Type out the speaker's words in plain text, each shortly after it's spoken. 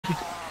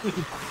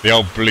The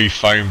old blue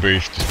phone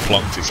booth just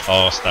plonked its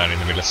arse down in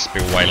the middle of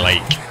Spillway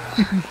Lake.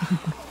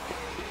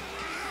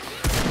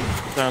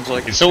 Sounds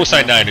like it's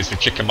also known as the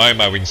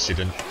Chickamomo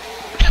incident.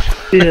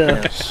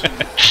 Yeah.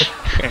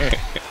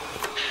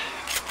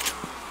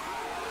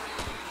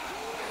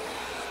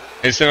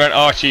 Is there an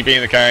RGB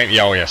in the game?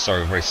 Yeah, oh yeah,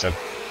 sorry, we've already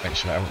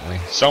mentioned that, haven't we?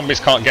 Zombies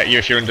can't get you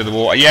if you're under the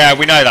water. Yeah,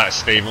 we know that,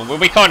 Stephen. Well,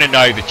 we kind of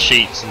know the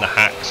cheats and the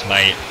hacks,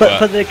 mate.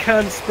 But they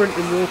can sprint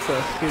in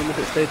water, even if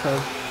it's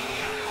daytime.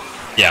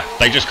 Yeah,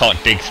 they just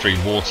can't dig through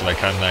water, though,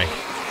 can they?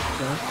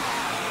 No.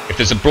 If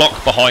there's a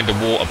block behind a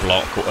water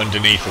block or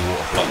underneath a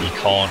water block, you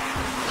can't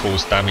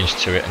cause damage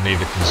to it, and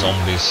neither can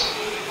zombies.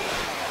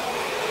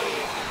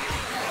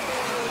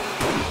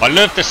 I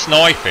love the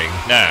sniping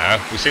now.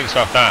 We seem to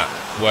have that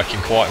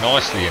working quite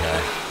nicely, you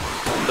know.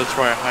 That's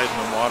why I hide in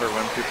the water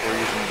when people are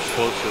using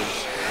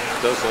explosives.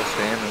 It does less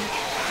damage.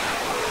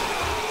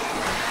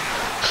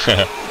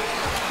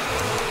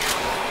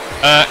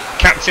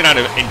 Captain had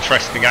an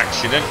interesting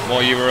accident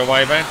while you were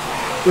away, Ben.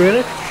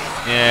 Really?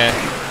 Yeah.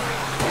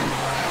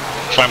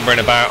 Clambering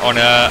about on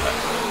a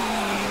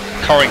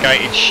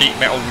corrugated sheet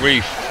metal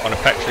roof on a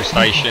petrol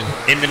station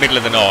in the middle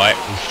of the night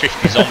with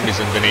 50 zombies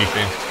underneath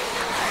him.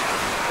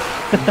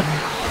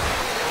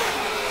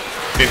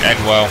 Didn't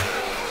end well.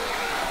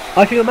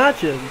 I can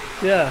imagine,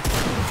 yeah.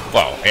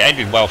 Well, it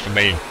ended well for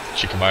me and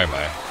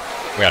Chickamomo.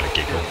 We had a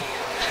giggle.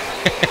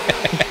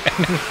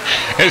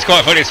 It was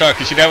quite funny as well,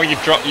 because you know when you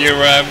drop your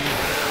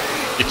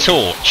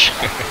torch,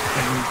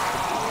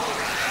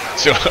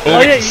 so all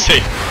we can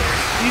see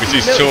is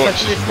his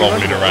torch just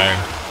rolling around.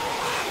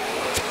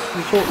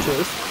 The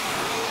torches?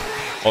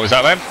 What was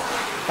that, then?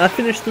 I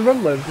finished the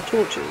runway with the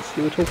torches.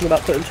 You were talking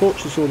about putting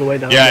torches all the way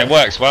down. Yeah, there. it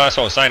works well. That's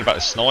what I was saying about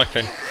the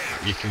sniping.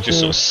 You can just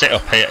sort of sit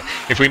up here.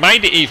 If we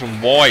made it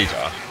even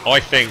wider, I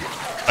think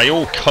they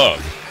all come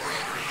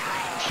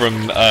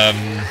from.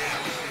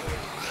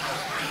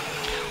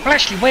 Well,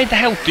 actually, where the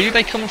hell do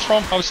they come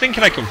from? I was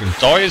thinking they come from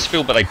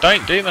Dyersville, but they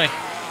don't, do they?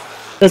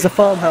 There's a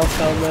farmhouse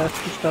down there,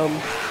 just down.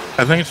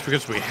 I think it's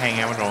because we hang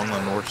out on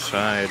the north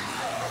side.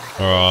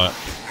 Alright.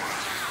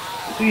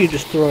 You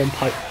just throwing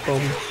pipe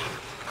bombs.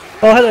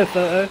 Oh, hello,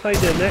 Photo. How you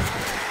doing, Nick?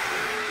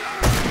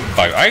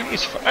 Photo?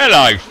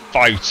 Hello,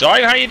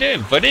 Photo. How you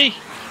doing, buddy?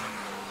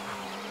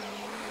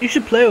 You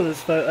should play with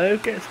this, Photo.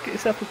 Get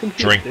yourself a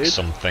computer, Drink dude.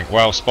 something.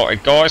 Well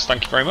spotted, guys.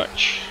 Thank you very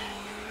much.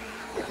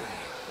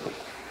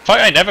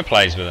 Photo never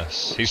plays with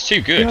us. He's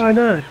too good. Yeah, I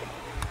know.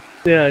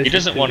 Yeah, he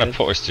doesn't want to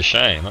put us to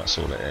shame. That's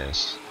all it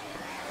is.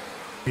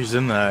 He's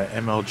in the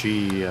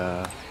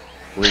MLG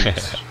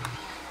leagues.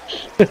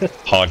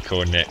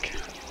 Hardcore Nick.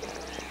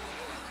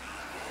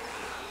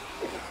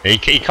 He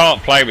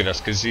can't play with us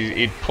because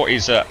he'd put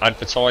his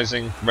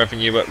advertising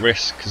revenue at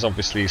risk, because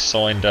obviously he's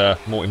signed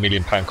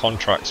multi-million-pound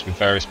contracts with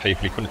various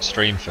people. He couldn't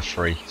stream for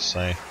free,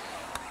 so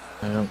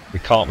yeah. we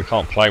can't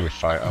play with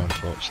Photo,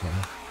 unfortunately,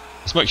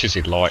 as much as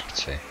he'd like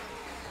to.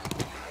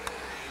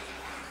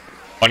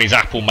 On his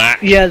Apple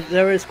Mac. Yeah,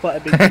 there is quite a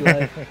big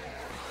delay.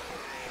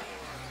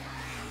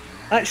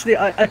 Actually,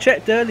 I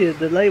checked earlier.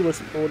 The delay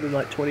wasn't more than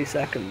like 20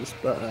 seconds,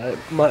 but it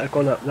might have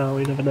gone up now.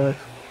 You never know.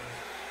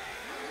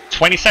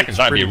 20 seconds,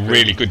 that'd be a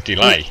really good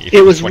delay. If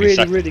It was 20 really,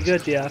 seconds. really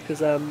good, yeah,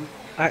 because I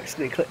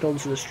accidentally clicked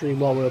onto the stream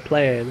while we were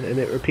playing, and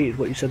it repeated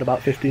what you said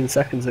about 15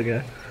 seconds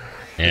ago.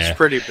 Yeah. It's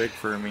pretty big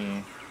for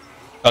me.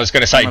 I was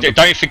going to say,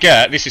 don't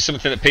forget, this is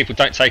something that people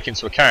don't take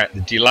into account. The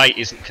delay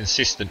isn't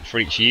consistent for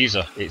each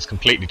user. It's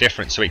completely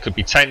different. So it could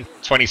be 10,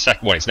 20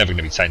 seconds. Well, it's never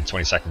going to be 10,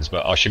 20 seconds,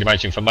 but I should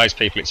imagine for most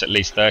people it's at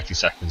least 30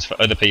 seconds. For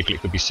other people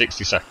it could be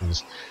 60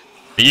 seconds.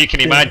 But you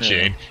can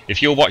imagine,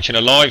 if you're watching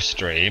a live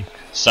stream,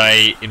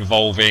 say,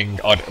 involving,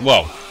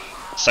 well,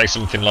 say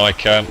something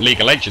like League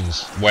of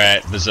Legends,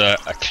 where there's a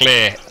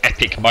clear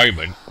epic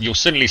moment, you'll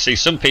suddenly see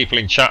some people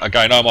in chat are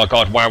going, oh my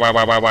god, wow, wow,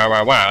 wow, wow, wow,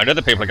 wow, wow, and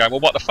other people are going, well,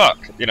 what the fuck?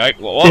 You know,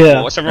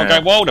 what's everyone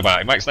going wild about?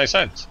 It makes no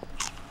sense.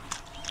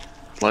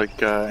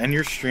 Like, and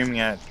you're streaming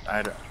at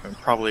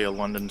probably a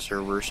London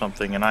server or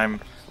something, and I'm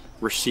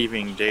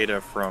receiving data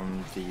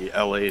from the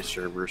LA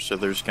server, so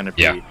there's going to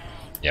be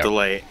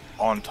delay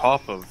on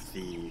top of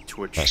the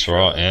Twitch. That's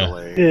right, yeah.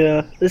 Delay.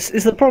 Yeah, this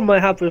is the problem I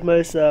have with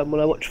most when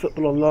I watch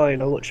football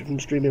online. I watch it from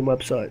streaming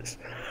websites,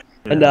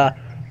 and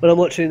when I'm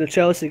watching the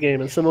Chelsea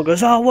game and someone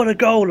goes, "Oh, what a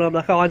goal!" and I'm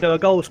like, "Oh, I know a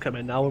goal's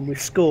coming now," and we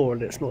score,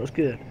 and it's not as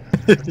good.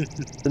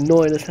 It's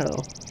annoying as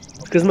hell.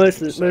 Because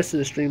most of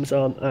the streams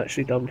aren't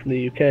actually done from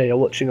the UK. I'm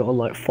watching it on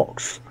like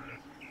Fox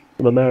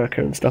from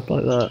America and stuff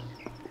like that.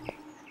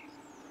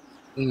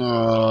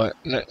 No,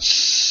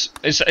 let's.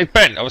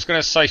 Ben, I was going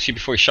to say to you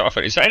before we shut off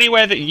it. Is there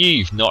anywhere that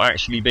you've not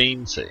actually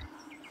been to?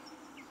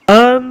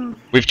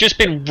 We've just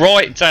been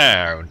right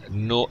down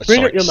north.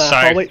 Bring up your map.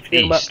 I'll wait for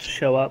your map southeast. to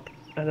show up,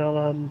 and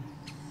I'll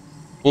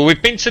Well,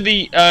 we've been to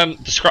the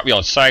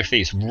scrapyard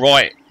southeast,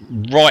 right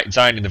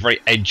down in the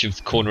very edge of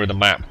the corner of the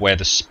map where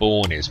the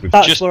spawn is.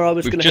 That's where I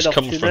was going to head up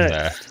come to from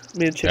next.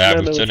 there. Me and Chip Yeah,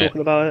 Nemo we've were done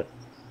talking about it.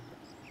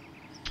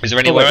 Is there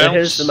anywhere else?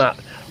 Here's the map.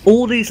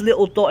 All these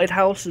little dotted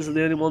houses are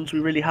the only ones we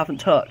really haven't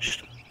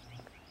touched.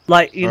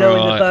 Like, you know,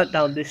 in the burnt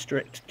down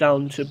district,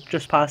 down to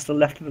just past the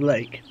left of the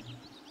lake.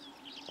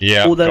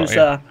 Yeah. All those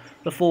the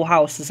 4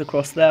 houses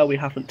across there we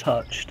haven't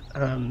touched,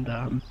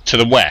 and to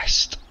the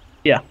west.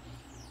 Yeah.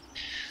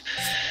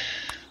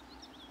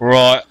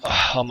 Right,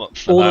 I'm up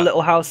for all that. the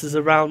little houses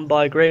around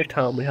by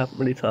Gravetown we haven't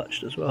really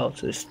touched as well.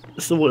 So it's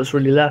all that's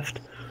really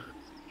left.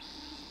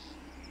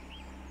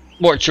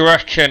 What do you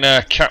reckon,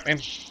 Captain?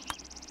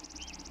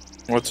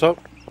 What's up?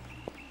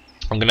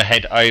 I'm going to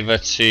head over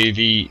to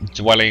the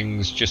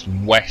dwellings just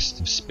west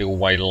of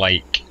Spillway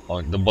Lake.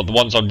 The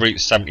ones on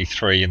Route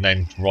 73 and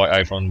then right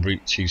over on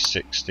Route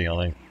 260, I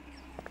think.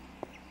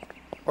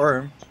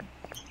 Or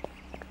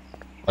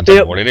I don't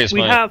know what it is,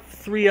 we mate. have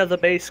 3 other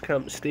base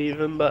camps,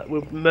 Stephen, but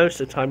most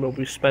of the time will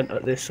be spent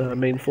at this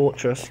main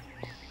fortress.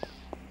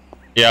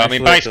 Yeah, I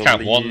mean, base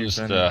camp 1's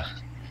the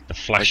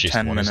flashiest like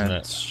 10 one,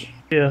 minutes. isn't it?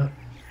 Yeah.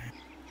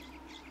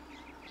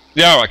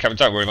 Yeah, alright, Captain,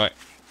 don't worry, mate.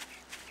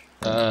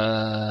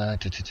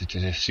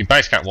 See,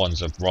 base camp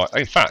 1's are right.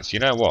 In fact, you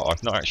know what?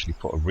 I've not actually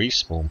put a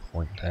respawn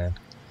point down.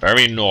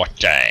 Very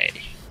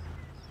naughty.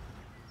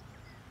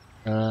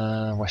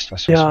 West.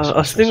 Yeah, I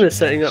was thinking of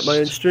setting up my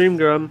own stream,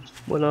 Graham,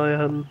 when I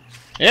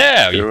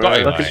Yeah, you've got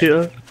it, my mate.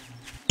 computer.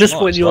 Just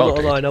when you're not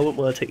dude. online, I wouldn't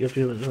want to take your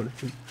viewers or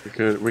anything. We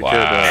could Don't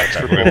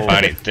worry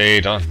about it,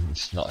 dude.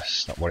 It's not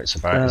what it's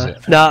about, is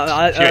it? No,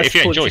 if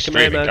you enjoy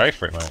streaming, go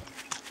for it, mate.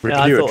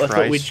 Yeah, I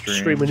thought we'd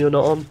stream when you're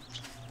not on.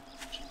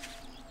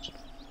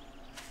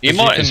 You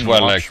might as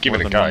well give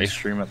it a go.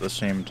 Stream at the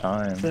same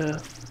time. Yeah.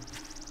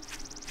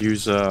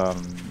 Use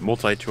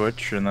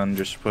multi-Twitch and then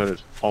just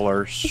put all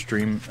our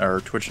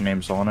Twitch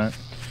names on it.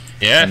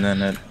 Yeah. And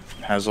then it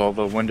has all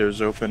the windows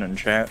open and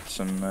chats,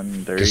 and then there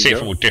you go. You can see it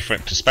from all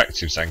different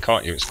perspectives then,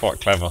 can't you? It's quite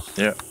clever.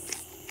 Yeah.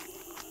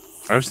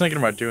 I was thinking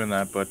about doing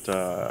that, but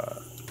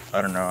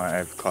I don't know, I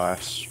have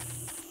class.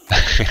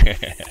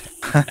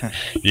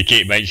 You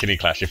keep mentioning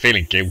class. You're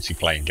feeling guilty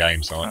playing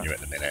games, aren't you, at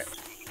the minute?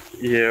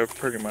 Yeah,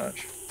 pretty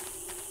much.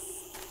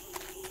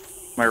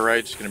 My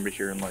ride's gonna be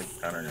here in like,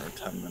 I don't know,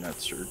 10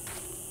 minutes or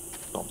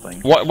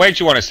something. Where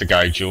do you want us to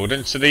go,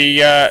 Jordan? To the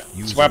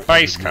to our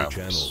base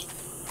camps?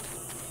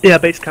 Yeah,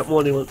 base camp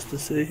 1 he wants to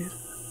see.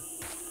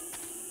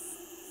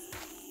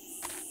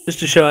 Just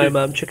to show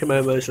him Chicken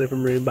Momo's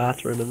living room,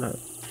 bathroom and that.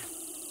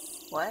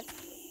 What?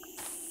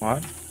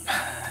 What?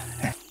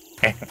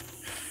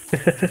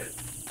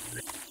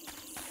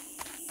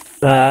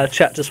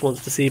 Chat just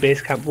wants to see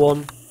base camp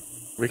 1.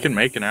 We can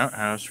make an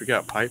outhouse, we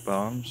got pipe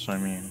bombs, I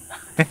mean...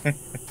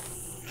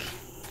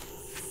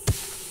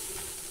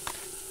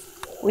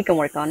 We can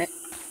work on it.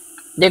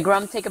 Did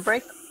Grum take a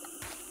break?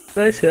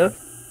 Nice, yeah.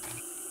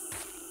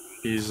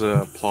 He's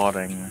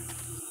plotting.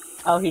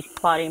 Oh, he's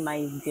plotting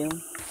my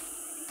doom.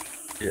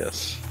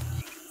 Yes.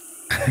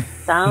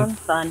 Sounds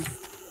fun.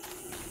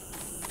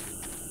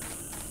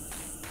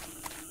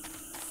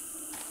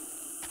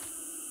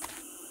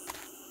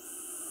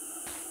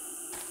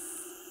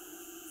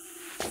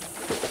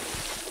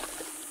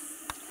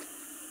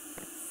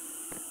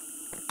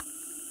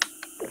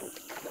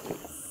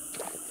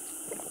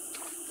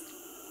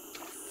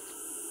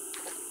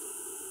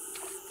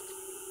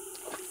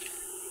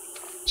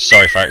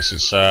 Sorry, folks.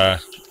 It's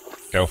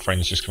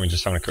girlfriend's just coming,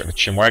 just having a quick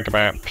chinwag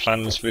about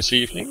plans for this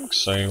evening.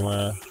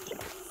 So,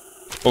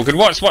 well, good.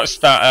 What's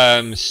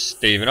that,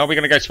 Stephen? Are we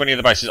going to go to any of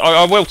the bases?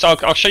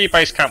 I'll show you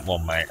base camp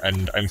 1, mate.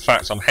 And in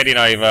fact, I'm heading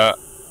over. Well,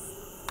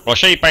 I'll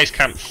show you base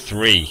camp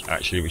 3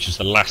 actually, which is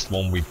the last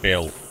one we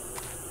built.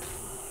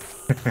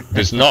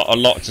 There's not a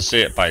lot to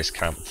see at base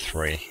camp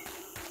 3.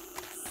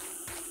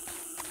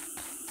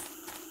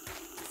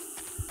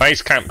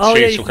 Base camp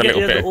 2 took a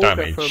little bit of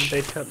damage. From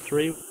base camp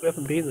 3, we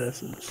haven't been there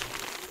since.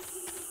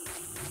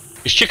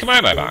 Is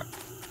Chikamomo back?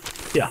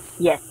 Yeah.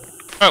 Yeah.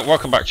 Oh,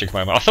 welcome back,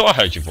 Chikamomo. I thought I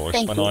heard your voice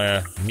Thank when you.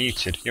 I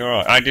muted. You're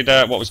alright. I did.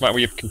 What was the matter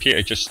with your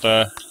computer? Just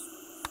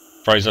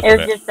froze up a It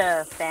bit. was just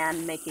a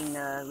fan making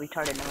a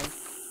retarded noise.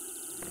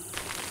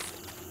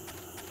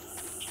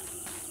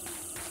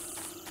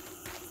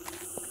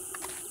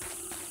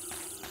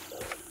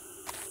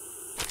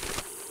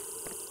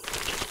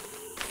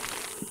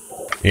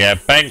 Yeah,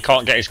 Ben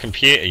can't get his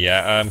computer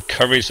yet.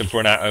 Currys have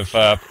run out of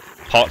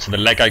parts of the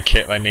Lego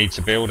kit they need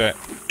to build it.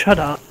 Shut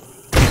up.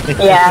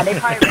 Yeah, they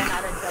probably ran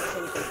out of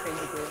duct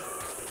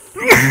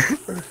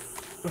tape and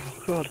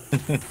Oh, God.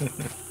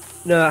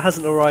 No, it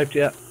hasn't arrived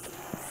yet.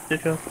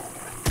 Okay.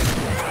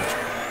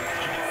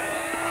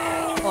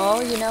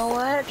 Well, you know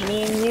what?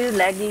 Me and you,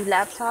 leggy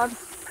laptops,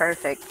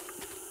 perfect.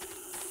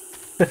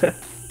 It's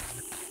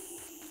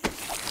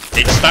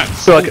that.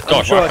 So I'm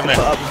God, sure I what can happened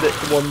put up a bit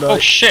for one there? night. Oh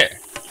shit!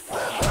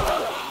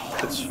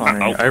 It's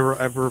funny.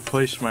 I've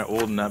replaced my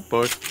old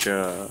netbook,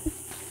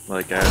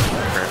 like I had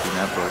a crappy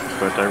netbook,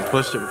 but I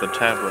replaced it with a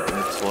tablet, and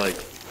it's like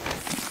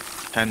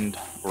 10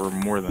 or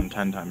more than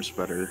 10 times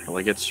better.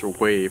 Like, it's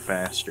way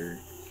faster.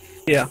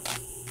 Yeah.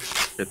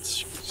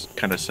 It's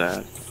kind of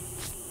sad.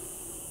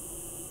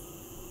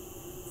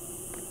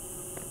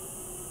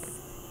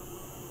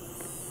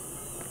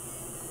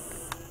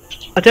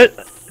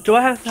 Do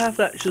I have to have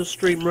the actual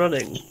stream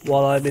running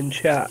while I'm in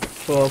chat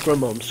for our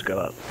grandmoms to go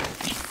up?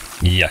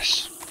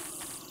 Yes.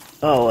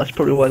 Oh, that's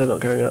probably why they're not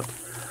going up.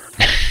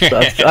 So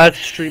I had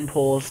stream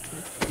paused.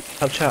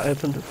 have chat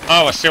open.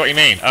 Oh, I see what you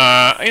mean.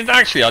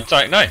 Actually, I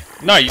don't know.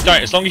 No, you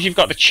don't. As long as you've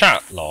got the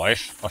chat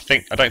live, I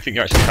don't think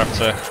you actually have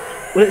to.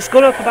 Well, it's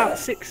gone up about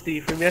 60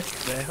 from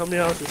yesterday. How many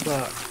hours is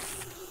that?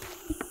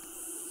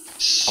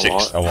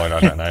 6. Oh, I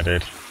don't know,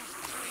 dude.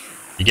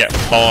 You get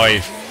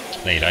 5.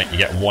 No, you don't. You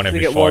get 1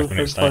 every 5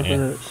 minutes, don't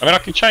you? I mean, I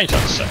can change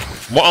that. So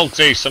what I'll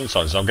do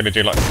sometimes is I'm going to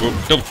do like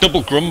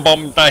double grum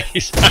bomb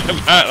days. How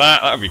about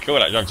that? That would be cool.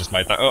 Actually, I've just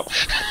made that up.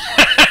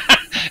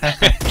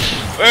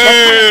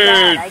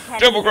 Hey,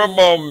 double grum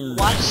bomb.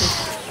 Watch this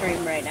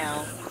stream right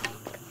now.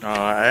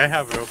 I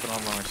have it open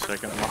on my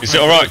second. Is it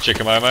alright,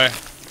 Chikamomo?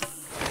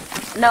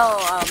 No,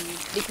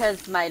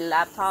 because my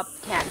laptop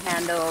can't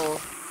handle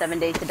 7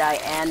 Days to Die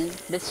and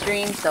the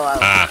stream, so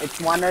it's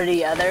one or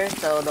the other.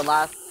 So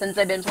since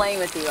I've been playing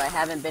with you, I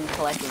haven't been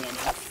collecting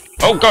it.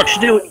 Oh god!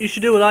 You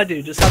should do what I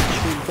do. Just have the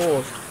stream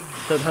paused.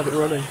 Don't have it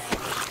running.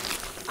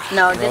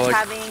 No, just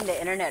having the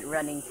internet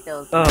running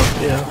still. Oh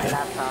yeah. My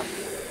laptop.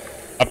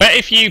 I bet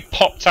if you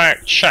popped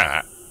out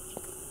chat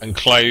and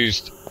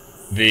closed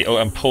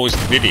and paused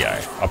the video,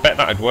 I bet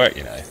that'd work.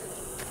 You know.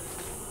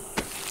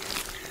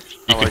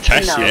 You could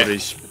test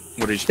it.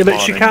 Yeah,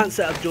 but she can't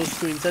set up dual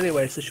screens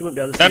anyway, so she wouldn't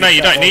be able to see. No,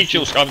 you don't need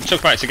dual screens. I'm talking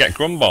about to get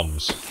grum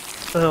bombs.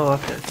 Oh,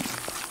 okay.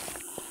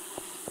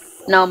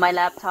 No, my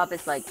laptop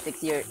is like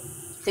 6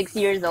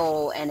 years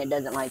old and it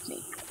doesn't like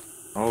me.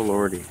 Oh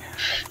lordy.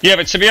 Yeah,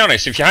 but to be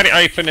honest, if you had it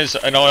open as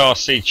an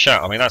IRC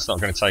chat, I mean that's not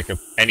going to take up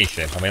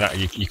anything. I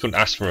mean you couldn't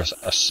ask for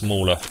a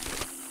smaller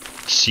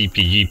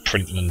CPU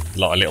print than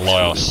like a little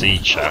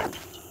IRC chat.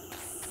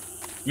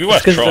 It'd be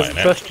worth trying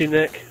it. Trust you,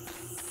 Nick.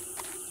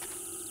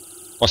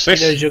 What's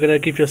this? He knows you're going to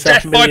give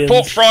yourself Death by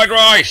pork fried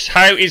rice!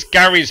 How is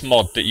Gary's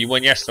mod that you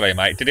won yesterday,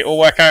 mate? Did it all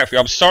work out for you?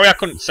 I'm sorry I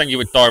couldn't send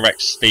you a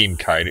direct Steam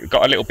code. It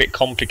got a little bit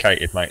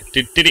complicated, mate.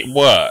 Did it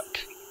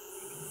work?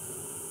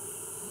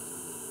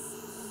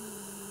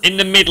 In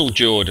the middle,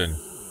 Jordan.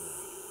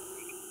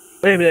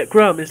 Wait a minute,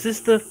 Graham, is this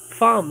the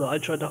farm that I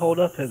tried to hold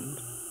up in?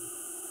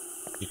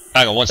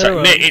 Hang on one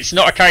second. Nick, it's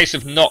not a case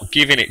of not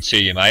giving it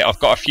to you, mate. I've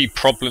got a few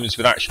problems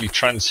with actually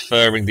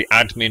transferring the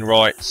admin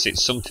rights.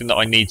 It's something that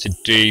I need to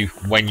do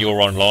when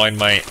you're online,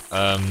 mate.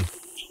 And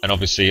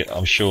obviously,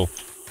 I'm sure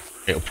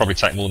it'll probably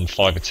take more than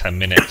 5 or 10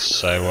 minutes.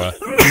 So,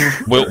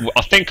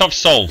 I think I've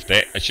solved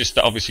it. It's just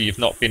that obviously you've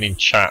not been in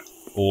chat,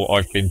 or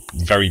I've been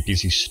very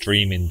busy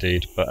streaming,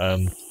 dude. But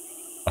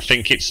I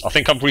think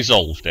I've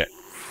resolved it.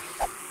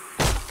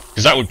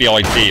 Because that would be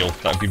ideal.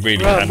 That would be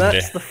really handy.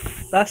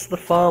 That's the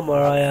farm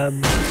where I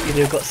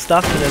got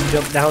stuck and then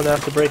jumped down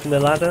after breaking the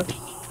ladder.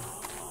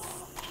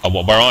 Oh,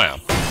 what, where I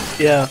am?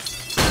 Yeah.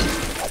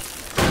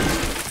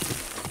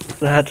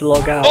 And I had to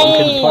log out. Oh,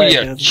 and couldn't play you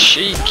again.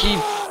 cheeky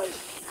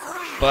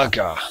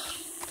bugger!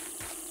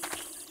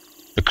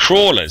 The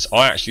crawlers,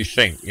 I actually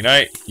think,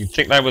 you'd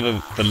think they were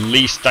the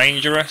least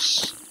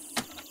dangerous,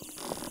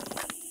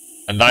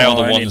 and they are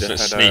the ones that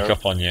sneak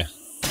up on you.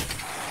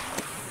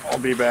 I'll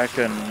be back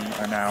in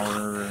an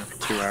hour,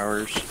 2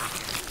 hours.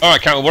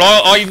 Alright, Cameron,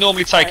 well I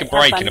normally take a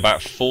break in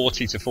about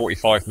 40 to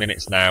 45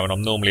 minutes now, and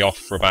I'm normally off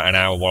for about an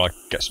hour while I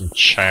get some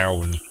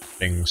chow and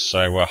things,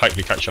 so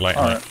hopefully catch you later,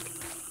 mate.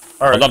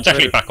 Alright, well, I'm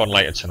definitely back on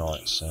later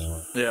tonight,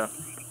 so... Yeah.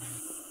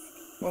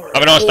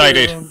 Have a nice day,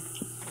 dude.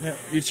 Yeah,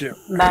 you too.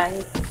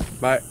 Bye.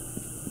 Bye.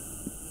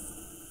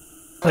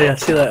 Oh yeah,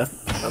 see you later.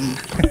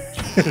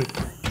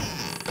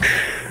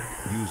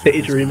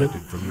 Pity dreaming.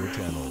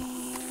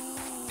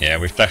 Yeah,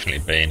 we've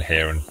definitely been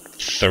here and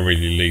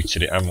thoroughly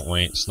looted it, haven't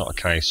we? It's not a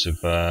case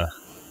of, I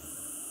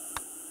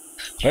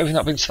don't think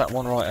I've been to that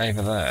one right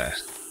over there.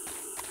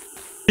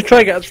 You try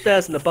to get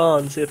upstairs in the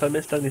barn, see if I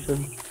missed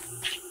anything.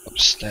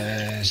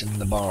 Upstairs in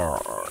the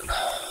barn.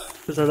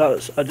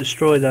 Because I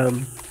destroyed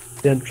the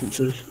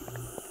entrances.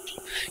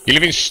 You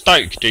live in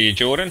Stoke, do you,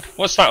 Jordan?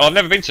 What's that? I've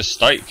never been to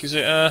Stoke. Is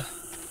it, I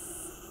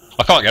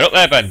can't get up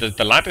there, Ben.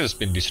 The ladder's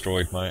been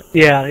destroyed, mate.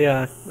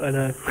 Yeah, I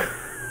know.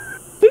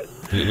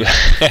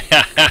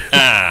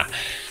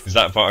 Is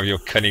that part of your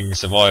cunning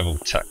survival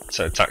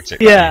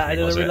tactic? Yeah, I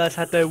didn't realise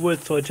I had no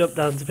wood, so I jumped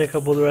down to pick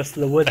up all the rest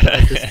of the wood that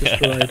I just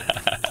destroyed.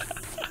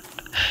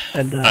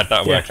 And how'd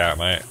that work out,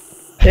 mate?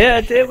 Yeah,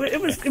 it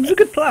was a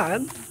good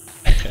plan.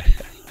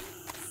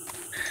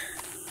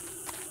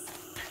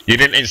 You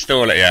didn't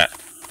install it yet.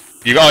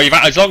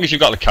 As long as you've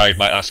got the code,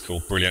 mate. That's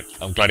cool, brilliant.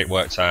 I'm glad it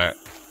worked out.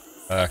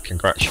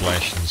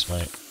 Congratulations,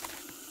 mate.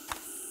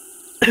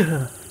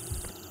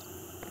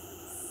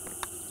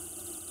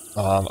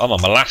 I'm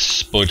on my last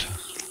spud.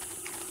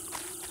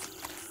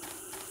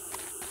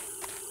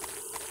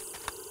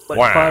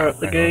 Like fire up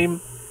the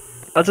game.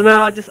 I don't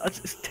know.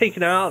 It's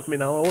taken out of me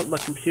now. I want my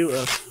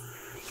computer.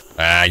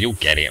 You'll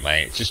get it,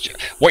 mate. It's just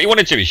what you want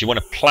to do is you want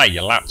to play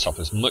your laptop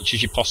as much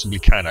as you possibly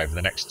can over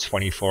the next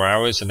 24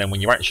 hours, and then when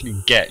you actually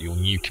get your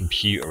new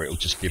computer, it'll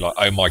just be like,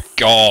 oh my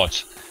god,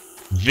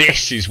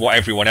 this is what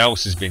everyone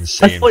else has been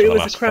seeing. I thought for it the was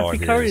last a crappy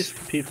 5 Curry's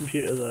years.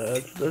 computer though.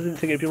 I didn't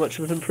think it'd be much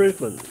of an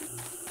improvement.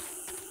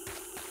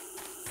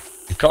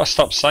 You've got to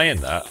stop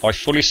saying that. I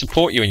fully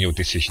support you in your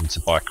decision to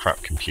buy a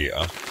crap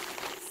computer.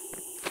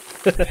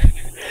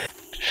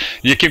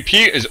 Your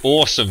computer's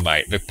awesome,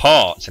 mate. The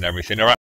parts and everything are